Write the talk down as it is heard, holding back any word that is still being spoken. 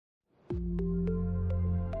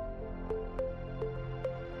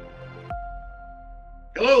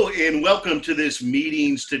Hello, and welcome to this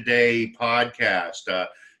Meetings Today podcast.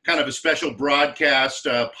 Kind of a special broadcast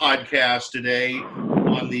podcast today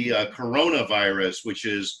on the coronavirus, which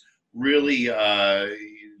is really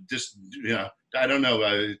just, I don't know,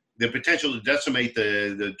 the potential to decimate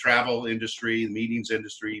the travel industry, the meetings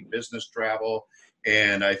industry, business travel.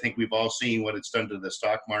 And I think we've all seen what it's done to the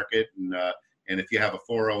stock market. And if you have a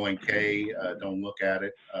 401k, don't look at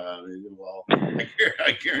it.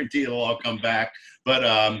 I guarantee it'll all come back.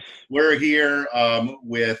 But we're here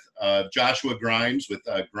with Joshua Grimes with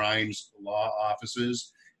Grimes Law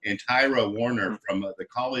Offices and Tyra Warner from the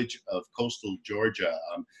College of Coastal Georgia.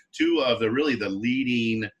 Two of the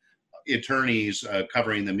leading attorneys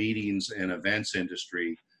covering the meetings and events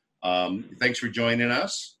industry. Thanks for joining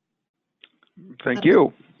us. Thank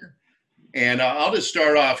you. And I'll just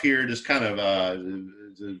start off here, just kind of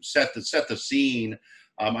to set the scene.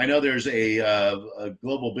 I know there's a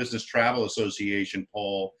Global Business Travel Association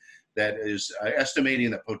poll that is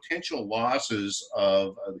estimating that potential losses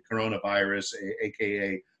of the coronavirus,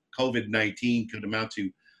 aka COVID-19, could amount to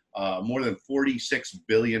more than $46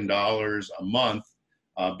 billion a month.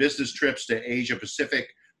 Business trips to Asia Pacific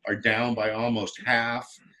are down by almost half,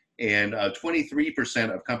 and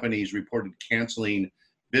 23% of companies reported canceling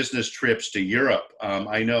business trips to Europe.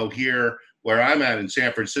 I know here where I'm at in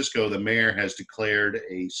San Francisco, the mayor has declared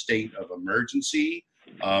a state of emergency.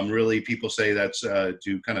 Really, people say that's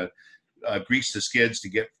to kind of grease the skids to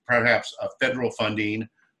get perhaps federal funding.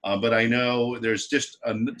 But I know there's just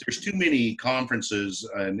there's too many conferences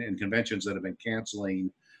and conventions that have been canceling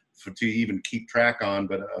to even keep track on.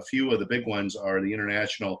 But a few of the big ones are the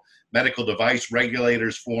International Medical Device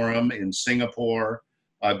Regulators Forum in Singapore.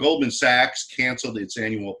 Goldman Sachs canceled its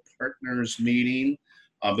annual partners meeting.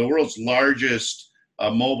 The world's largest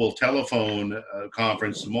mobile telephone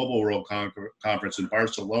conference, the Mobile World Conference in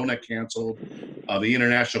Barcelona, canceled. The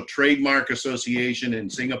International Trademark Association in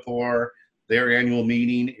Singapore, their annual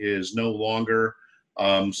meeting is no longer.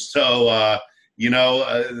 The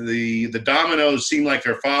dominoes seem like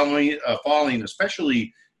they're falling,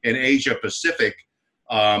 especially in Asia Pacific.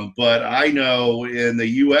 But I know in the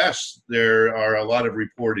U.S. there are a lot of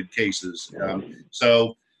reported cases. Let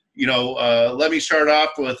me start off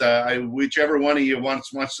with whichever one of you wants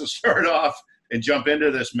to start off and jump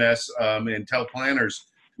into this mess and tell planners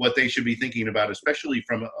what they should be thinking about, especially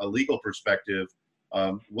from a legal perspective.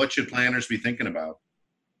 What should planners be thinking about?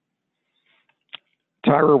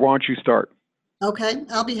 Tyra, why don't you start? Okay,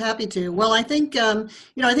 I'll be happy to. Well, I think, I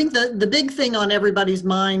think the big thing on everybody's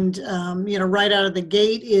mind, right out of the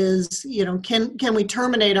gate is, can we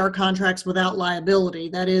terminate our contracts without liability?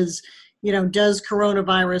 That is, does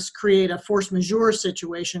coronavirus create a force majeure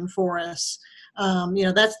situation for us?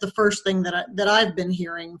 That's the first thing that I've been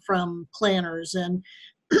hearing from planners. And,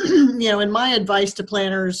 and my advice to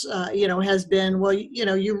planners, has been, well,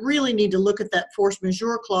 you really need to look at that force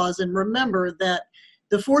majeure clause and remember that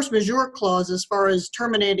the force majeure clause, as far as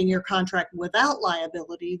terminating your contract without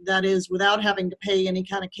liability, that is, without having to pay any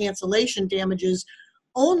kind of cancellation damages,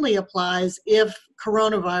 only applies if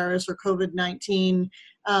coronavirus or COVID-19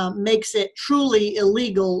 makes it truly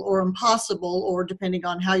illegal or impossible, or depending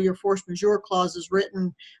on how your force majeure clause is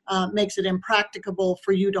written, makes it impracticable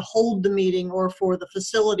for you to hold the meeting or for the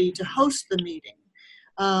facility to host the meeting.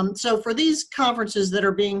 So for these conferences that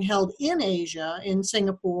are being held in Asia, in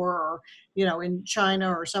Singapore, or in China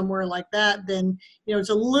or somewhere like that, then it's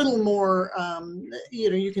a little more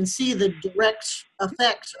you can see the direct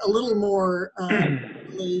effect a little more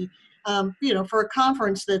for a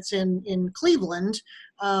conference that's in Cleveland,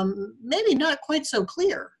 maybe not quite so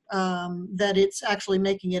clear that it's actually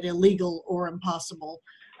making it illegal or impossible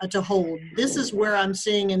to hold. This is where I'm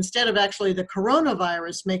seeing, instead of actually the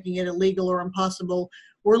coronavirus making it illegal or impossible,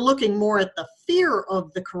 we're looking more at the fear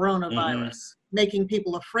of the coronavirus, making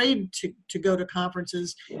people afraid to go to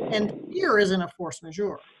conferences, and fear isn't a force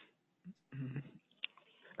majeure.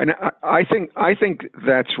 And I think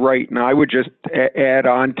that's right. And I would just add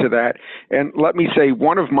on to that. And let me say,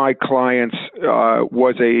 one of my clients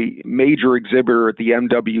was a major exhibitor at the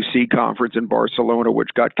MWC conference in Barcelona, which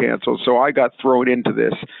got canceled. So I got thrown into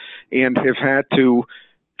this and have had to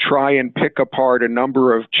try and pick apart a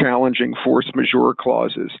number of challenging force majeure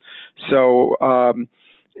clauses. So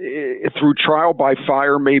through trial by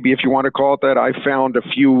fire, maybe, if you want to call it that, I found a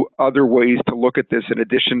few other ways to look at this in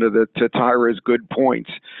addition to Tyra's good points.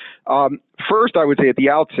 First, I would say at the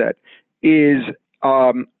outset is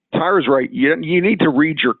Tyra's right. You need to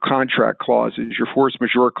read your contract clauses, your force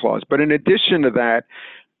majeure clause. But in addition to that,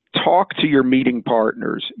 talk to your meeting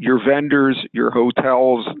partners, your vendors, your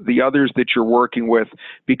hotels, the others that you're working with,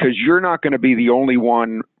 because you're not going to be the only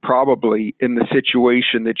one probably in the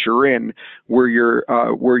situation that you're in where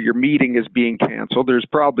your meeting is being canceled. There's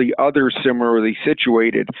probably others similarly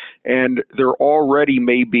situated, and there already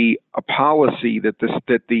may be a policy that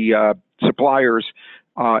the suppliers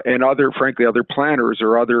and other planners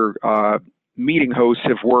or other meeting hosts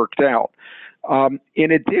have worked out.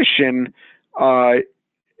 In addition,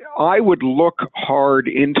 I would look hard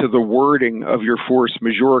into the wording of your force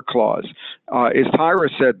majeure clause. As Tyra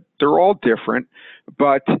said, they're all different,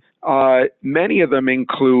 but many of them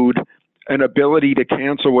include an ability to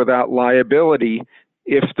cancel without liability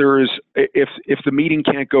if the meeting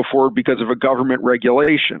can't go forward because of a government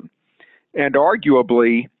regulation. And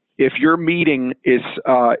arguably, if your meeting is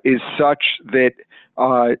such that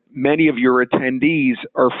many of your attendees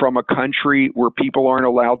are from a country where people aren't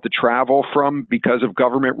allowed to travel from because of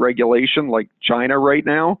government regulation, like China right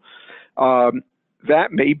now,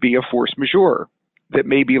 that may be a force majeure. That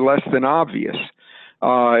may be less than obvious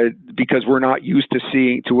because we're not used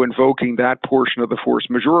to invoking that portion of the force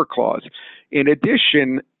majeure clause. In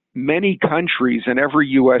addition, many countries and every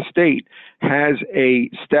U.S. state has a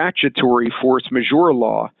statutory force majeure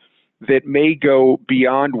law that may go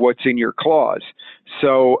beyond what's in your clause.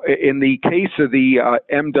 So in the case of the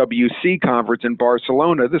MWC conference in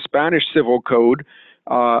Barcelona, the Spanish Civil Code,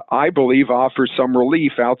 I believe, offers some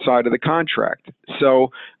relief outside of the contract.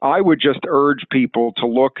 So I would just urge people to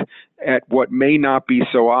look at what may not be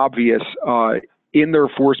so obvious in their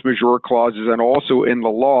force majeure clauses and also in the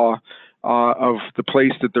law of the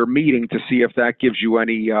place that they're meeting to see if that gives you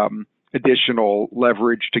any additional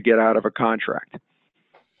leverage to get out of a contract.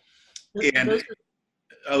 And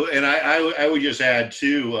I would just add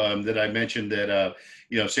too that I mentioned that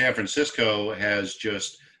San Francisco has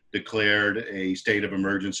just declared a state of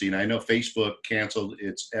emergency, and I know Facebook canceled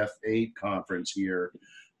its F8 conference here.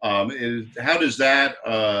 How does that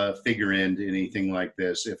figure into anything like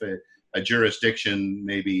this? If a jurisdiction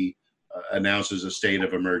maybe announces a state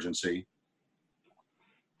of emergency?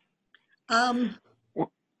 Go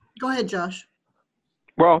ahead, Josh.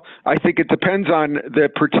 Well, I think it depends on the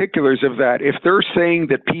particulars of that. If they're saying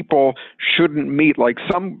that people shouldn't meet, like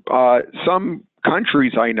some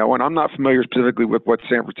countries I know, and I'm not familiar specifically with what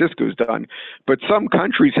San Francisco's done, but some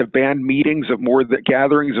countries have banned meetings of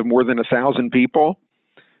gatherings of more than 1,000 people,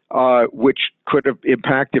 which could have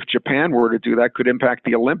impact, if Japan were to do that, could impact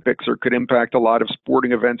the Olympics or could impact a lot of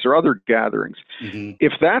sporting events or other gatherings. Mm-hmm.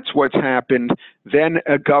 If that's what's happened, then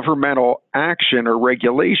a governmental action or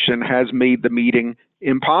regulation has made the meeting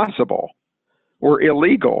impossible or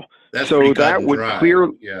illegal. That's so that would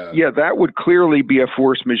that would clearly be a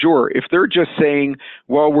force majeure. If they're just saying,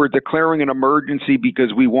 well, we're declaring an emergency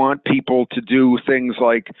because we want people to do things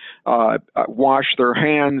like wash their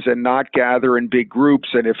hands and not gather in big groups,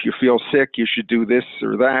 and if you feel sick, you should do this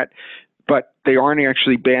or that, but they aren't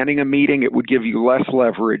actually banning a meeting, it would give you less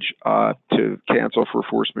leverage to cancel for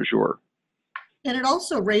force majeure. And it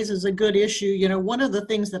also raises a good issue. One of the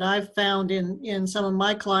things that I've found in some of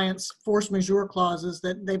my clients' force majeure clauses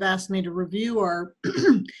that they've asked me to review are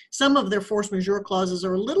some of their force majeure clauses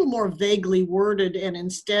are a little more vaguely worded, and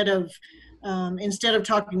instead of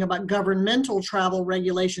talking about governmental travel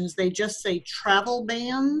regulations, they just say travel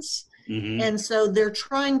bans. Mm-hmm. And so they're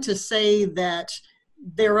trying to say that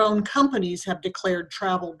their own companies have declared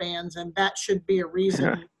travel bans, and that should be a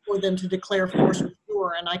reason for them to declare force majeure.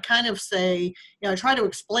 And I kind of say, I try to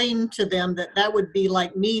explain to them that would be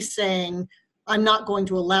like me saying, I'm not going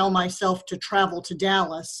to allow myself to travel to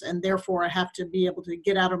Dallas, and therefore I have to be able to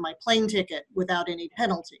get out of my plane ticket without any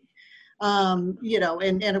penalty.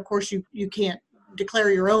 And of course you can't declare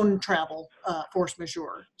your own travel force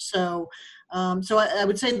majeure. So I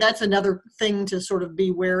would say that's another thing to sort of be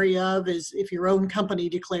wary of, is if your own company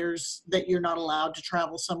declares that you're not allowed to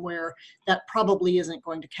travel somewhere, that probably isn't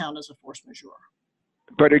going to count as a force majeure.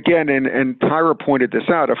 But again, and Tyra pointed this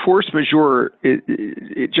out, a force majeure,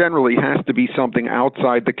 it generally has to be something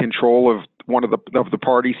outside the control of one of the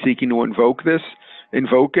parties seeking to invoke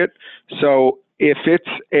it. So if it's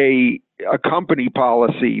a company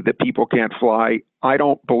policy that people can't fly, I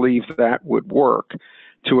don't believe that would work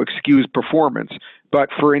to excuse performance. But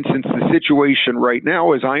for instance, the situation right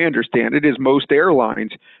now, as I understand it, is most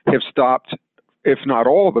airlines have stopped, if not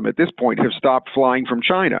all of them at this point, have stopped flying from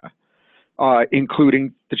China.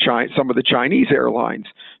 Including some of the Chinese airlines.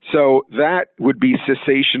 So that would be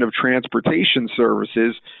cessation of transportation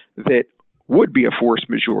services that would be a force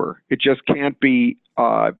majeure. It just can't be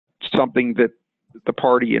something that the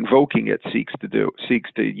party invoking it seeks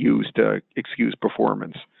to use to excuse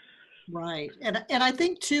performance. Right. And I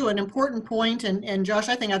think too, an important point, and Josh,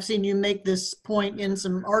 I think I've seen you make this point in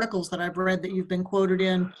some articles that I've read that you've been quoted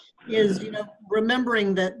in, is,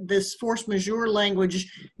 remembering that this force majeure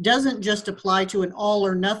language doesn't just apply to an all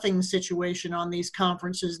or nothing situation on these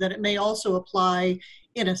conferences, that it may also apply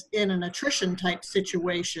in an attrition type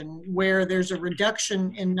situation where there's a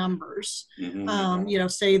reduction in numbers.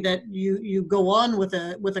 Say that you go on with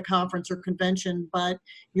a conference or convention, but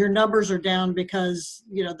your numbers are down because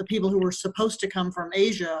the people who were supposed to come from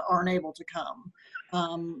Asia aren't able to come.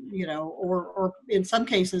 Or in some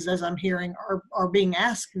cases, as I'm hearing, are being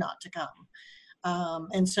asked not to come.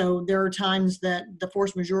 And so there are times that the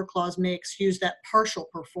force majeure clause may excuse that partial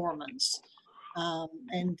performance, or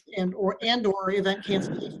event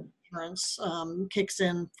cancellation insurance kicks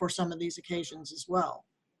in for some of these occasions as well.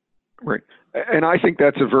 Right. And I think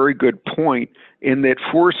that's a very good point, in that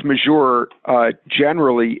force majeure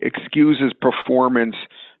generally excuses performance,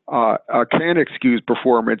 can excuse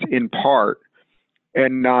performance in part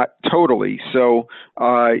and not totally. So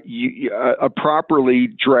a properly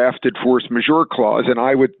drafted force majeure clause, and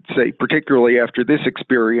I would say particularly after this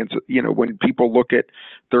experience, when people look at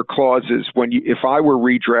their clauses, if I were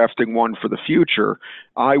redrafting one for the future,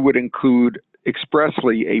 I would include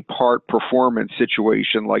expressly a part performance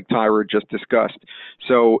situation like Tyra just discussed.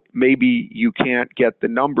 So maybe you can't get the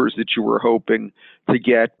numbers that you were hoping to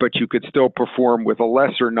get, but you could still perform with a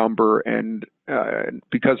lesser number and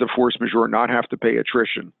because of force majeure not have to pay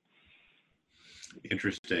attrition.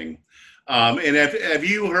 Interesting. And have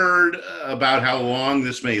you heard about how long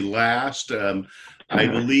this may last? I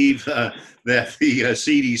believe that the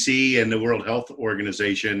CDC and the World Health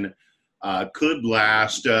Organization could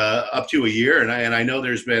last up to a year. And I know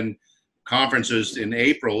there's been conferences in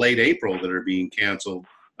late April, that are being canceled.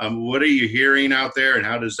 What are you hearing out there, and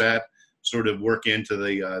how does that sort of work into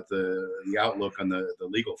the outlook on the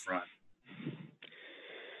legal front?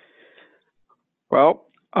 Well,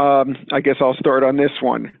 I guess I'll start on this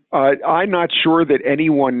one. I'm not sure that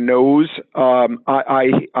anyone knows.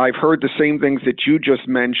 I've heard the same things that you just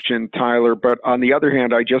mentioned, Tyler, but on the other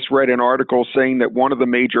hand, I just read an article saying that one of the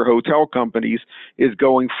major hotel companies is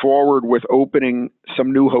going forward with opening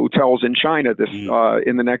some new hotels in China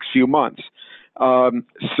in the next few months.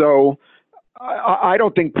 So I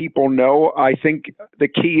don't think people know. I think the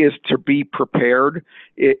key is to be prepared.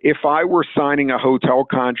 If I were signing a hotel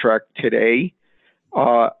contract today,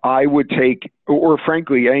 I would take, or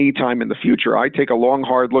frankly, any time in the future, I'd take a long,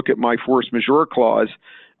 hard look at my force majeure clause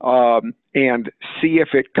and see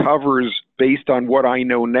if it covers, based on what I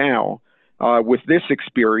know now with this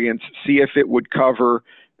experience, see if it would cover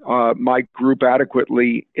my group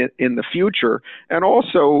adequately in the future. And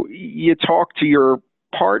also, you talk to your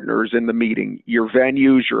partners in the meeting, your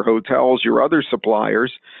venues, your hotels, your other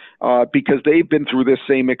suppliers, because they've been through this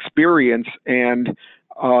same experience, and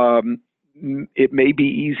it may be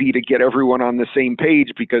easy to get everyone on the same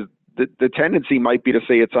page, because the tendency might be to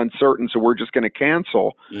say it's uncertain, so we're just going to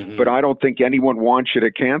cancel. But I don't think anyone wants you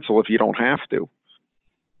to cancel if you don't have to.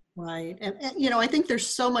 Right. And I think there's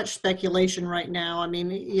so much speculation right now. I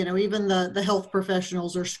mean, even the health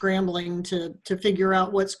professionals are scrambling to figure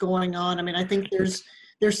out what's going on. I mean, I think there's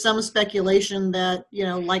some speculation that,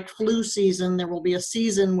 like flu season, there will be a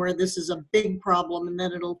season where this is a big problem and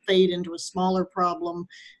then it'll fade into a smaller problem.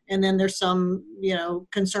 And then there's some,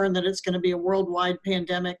 concern that it's going to be a worldwide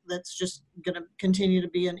pandemic that's just going to continue to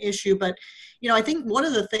be an issue. But, I think one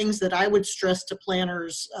of the things that I would stress to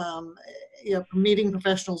planners, meeting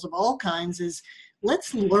professionals of all kinds, is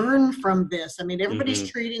let's learn from this. I mean, everybody's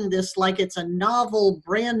treating this like it's a novel,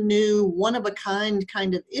 brand new, one of a kind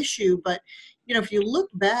of issue. But if you look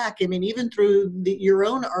back, I mean, even through your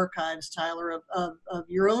own archives, Tyler, of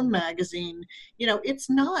your own magazine, it's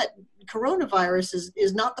not, coronavirus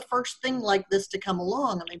is not the first thing like this to come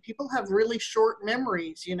along. I mean, people have really short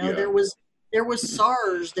memories. There was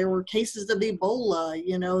SARS, there were cases of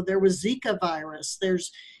Ebola, there was Zika virus.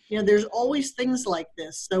 There's always things like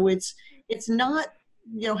this. So it's not,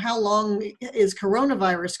 how long is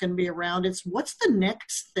coronavirus going to be around? It's what's the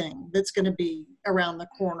next thing that's going to be around the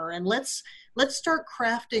corner. And let's start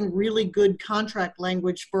crafting really good contract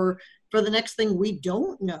language for the next thing we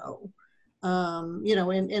don't know.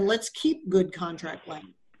 And let's keep good contract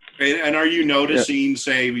language. And are you noticing,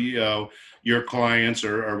 say, your clients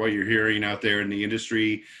or what you're hearing out there in the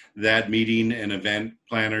industry, that meeting and event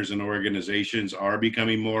planners and organizations are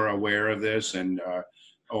becoming more aware of this, and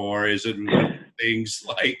or is it things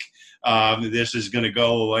like this is going to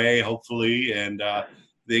go away, hopefully, and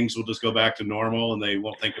things will just go back to normal and they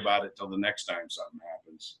won't think about it till the next time something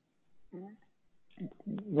happens?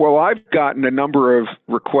 Well, I've gotten a number of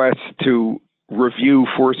requests to review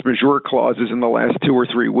force majeure clauses in the last 2 or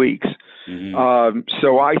 3 weeks.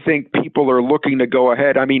 So I think people are looking to go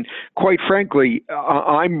ahead. I mean, quite frankly,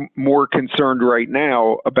 I'm more concerned right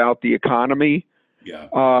now about the economy,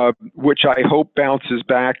 which I hope bounces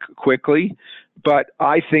back quickly. But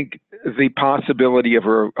I think the possibility of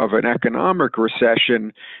an economic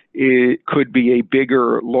recession could be a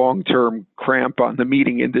bigger long-term cramp on the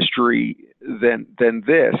meeting industry than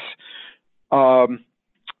this. I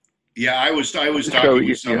was talking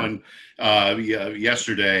with someone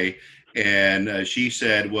yesterday, and she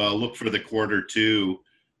said, "Well, look for the Q2,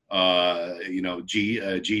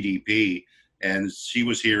 GDP," and she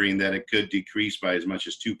was hearing that it could decrease by as much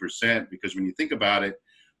as 2%, because when you think about it,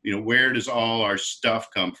 where does all our stuff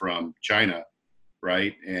come from? China,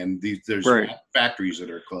 right? And there's factories that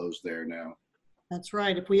are closed there now. That's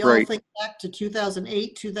right. If we all think back to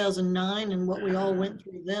 2008, 2009, and what we all went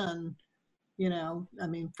through then, I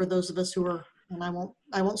mean, for those of us who are, and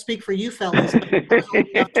I won't speak for you fellas, but I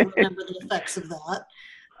have to remember the effects of that.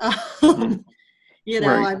 I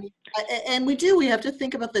mean, and we have to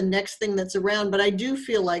think about the next thing that's around. But I do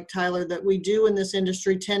feel like, Tyler, that we do in this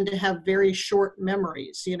industry tend to have very short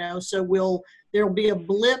memories, so there'll be a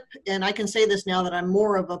blip. And I can say this now that I'm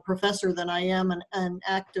more of a professor than I am an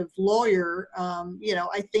active lawyer.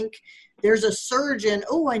 I think there's a surge in,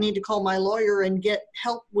 I need to call my lawyer and get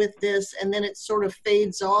help with this. And then it sort of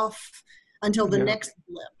fades off until the next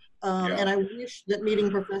blip. And I wish that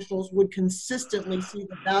meeting professionals would consistently see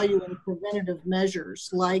the value in preventative measures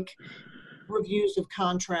like reviews of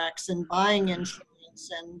contracts and buying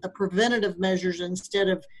insurance and the preventative measures instead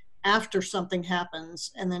of after something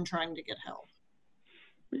happens and then trying to get help.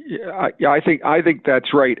 Yeah, I think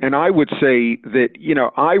that's right. And I would say that,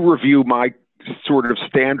 I review my sort of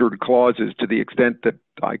standard clauses to the extent that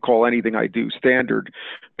I call anything I do standard.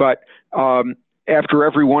 But after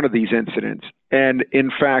every one of these incidents, and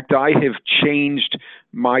in fact, I have changed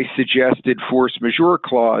my suggested force majeure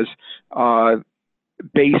clause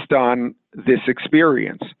based on this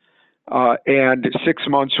experience. And 6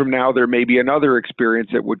 months from now, there may be another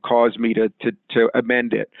experience that would cause me to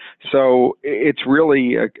amend it. So it's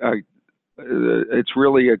really a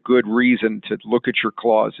good reason to look at your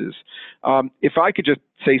clauses. If I could just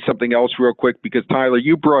say something else real quick, because Tyler,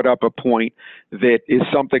 you brought up a point that is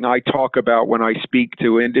something I talk about when I speak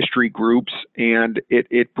to industry groups, and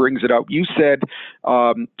it brings it up. You said,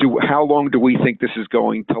 how long do we think this is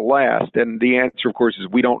going to last? And the answer, of course, is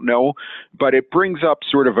we don't know, but it brings up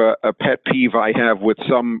sort of a pet peeve I have with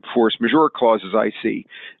some force majeure clauses I see.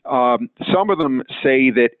 Some of them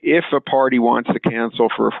say that if a party wants to cancel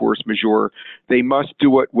for a force majeure, they must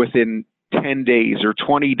do it within 10 days or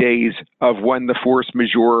 20 days of when the force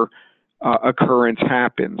majeure occurrence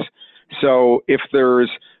happens. So if there's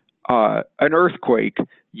an earthquake,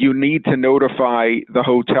 you need to notify the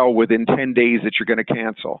hotel within 10 days that you're going to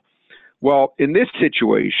cancel. Well, in this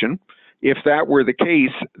situation, if that were the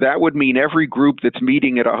case, that would mean every group that's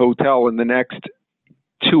meeting at a hotel in the next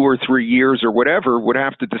 2 or 3 years or whatever would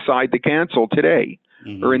have to decide to cancel today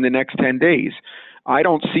or in the next 10 days. I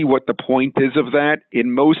don't see what the point is of that.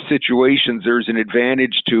 In most situations, there's an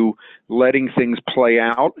advantage to letting things play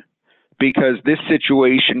out, because this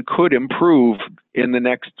situation could improve in the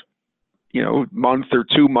next, month or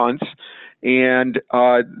 2 months, and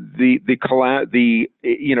the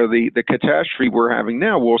catastrophe we're having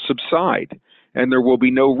now will subside, and there will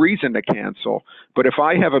be no reason to cancel. But if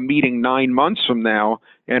I have a meeting 9 months from now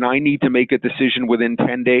and I need to make a decision within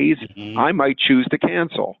 10 days, I might choose to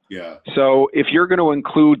cancel. Yeah. So if you're going to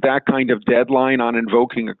include that kind of deadline on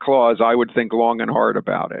invoking a clause, I would think long and hard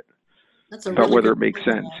about it. That's a really whether it makes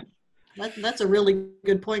sense. That's a really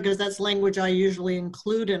good point, because that's language I usually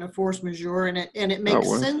include in a force majeure, and it makes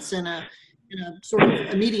sense in a sort of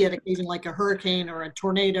immediate occasion like a hurricane or a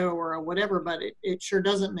tornado or a whatever, but it sure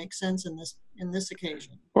doesn't make sense in this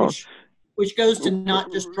occasion, which goes to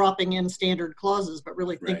not just dropping in standard clauses, but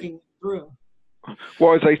really thinking through.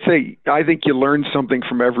 Well, as I say, I think you learn something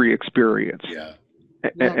from every experience. Yeah.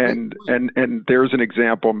 And there's an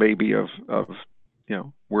example maybe of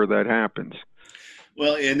where that happens.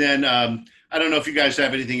 Well, and then I don't know if you guys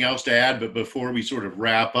have anything else to add, but before we sort of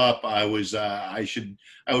wrap up, I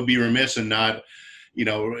would be remiss in not,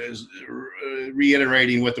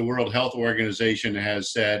 reiterating what the World Health Organization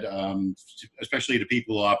has said, especially to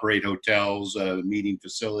people who operate hotels, meeting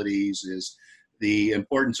facilities, is the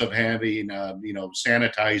importance of having,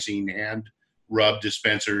 sanitizing hand rub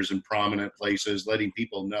dispensers in prominent places, letting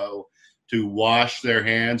people know to wash their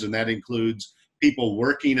hands, and that includes people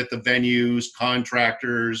working at the venues,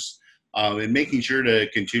 contractors, and making sure to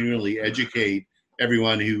continually educate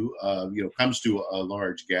everyone who comes to a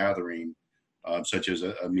large gathering. such as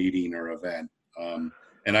a meeting or event.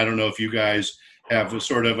 And I don't know if you guys have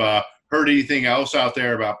sort of heard anything else out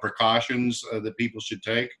there about precautions that people should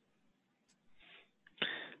take.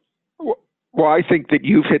 Well, I think that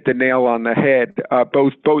you've hit the nail on the head.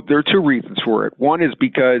 Both. There are two reasons for it. One is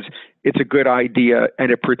because it's a good idea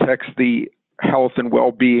and it protects the health and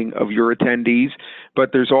well-being of your attendees.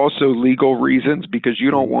 But there's also legal reasons because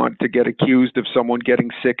you don't want to get accused of someone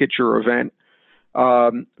getting sick at your event.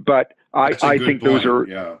 But I think those are,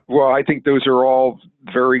 yeah. Well, I think those are all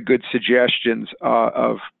very good suggestions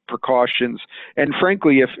of precautions. And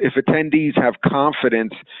frankly, if attendees have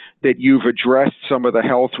confidence that you've addressed some of the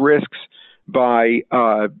health risks by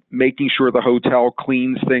making sure the hotel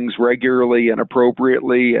cleans things regularly and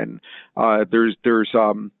appropriately, and there's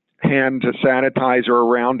hand sanitizer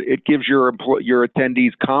around, it gives your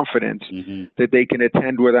attendees confidence that they can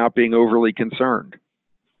attend without being overly concerned.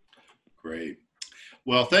 Great.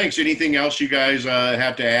 Well, thanks. Anything else you guys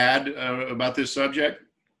have to add about this subject?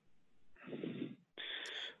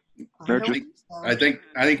 I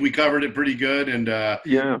think we covered it pretty good, and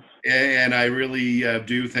yeah. And I really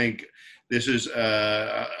do think this is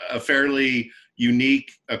a fairly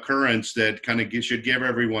unique occurrence that kind of should give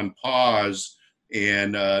everyone pause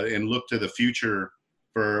and look to the future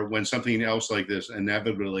for when something else like this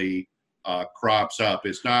inevitably crops up.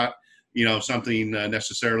 It's not, something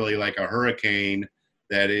necessarily like a hurricane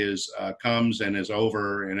that comes and is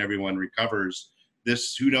over and everyone recovers.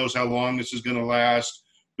 This, who knows how long this is going to last?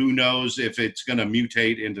 Who knows if it's going to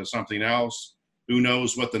mutate into something else? Who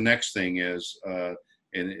knows what the next thing is?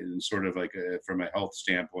 And sort of like from a health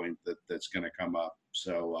standpoint that's going to come up.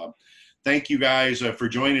 So thank you guys for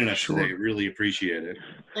joining us today. Really appreciate it.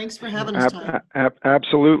 Thanks for having us, Ty.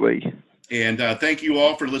 Absolutely. And thank you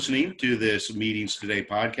all for listening to this Meetings Today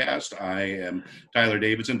podcast. I am Tyler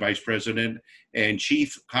Davidson, Vice President and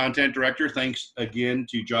Chief Content Director. Thanks again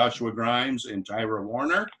to Joshua Grimes and Tyra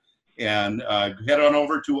Warner. And head on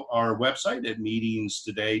over to our website at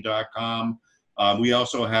meetingstoday.com. We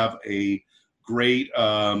also have a great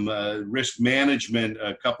risk management,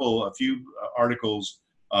 a few articles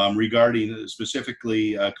regarding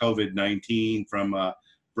specifically COVID-19 from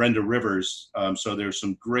Brenda Rivers. So there's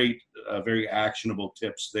some great, very actionable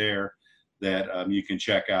tips there that you can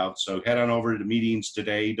check out. So head on over to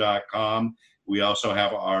meetingstoday.com. We also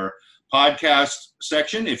have our podcast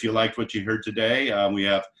section. If you liked what you heard today, we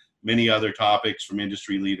have many other topics from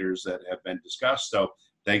industry leaders that have been discussed. So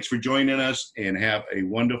thanks for joining us and have a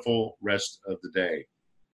wonderful rest of the day.